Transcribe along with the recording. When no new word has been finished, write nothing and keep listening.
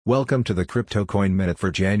Welcome to the Crypto Coin Minute for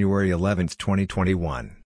January 11,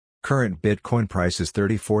 2021. Current Bitcoin price is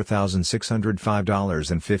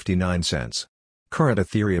 $34,605.59. Current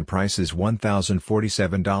Ethereum price is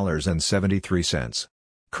 $1,047.73.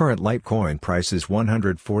 Current Litecoin price is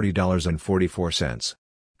 $140.44.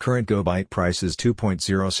 Current GoByte price is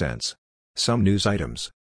 2.0 cents. Some news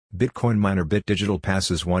items. Bitcoin miner Bit Digital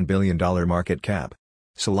passes $1 billion market cap.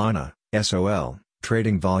 Solana, SOL.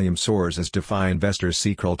 Trading volume soars as DeFi investors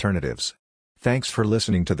seek alternatives. Thanks for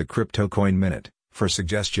listening to the Crypto Coin Minute. For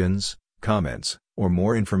suggestions, comments, or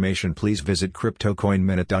more information, please visit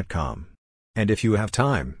cryptocoinminute.com. And if you have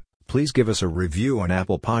time, please give us a review on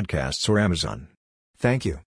Apple Podcasts or Amazon. Thank you.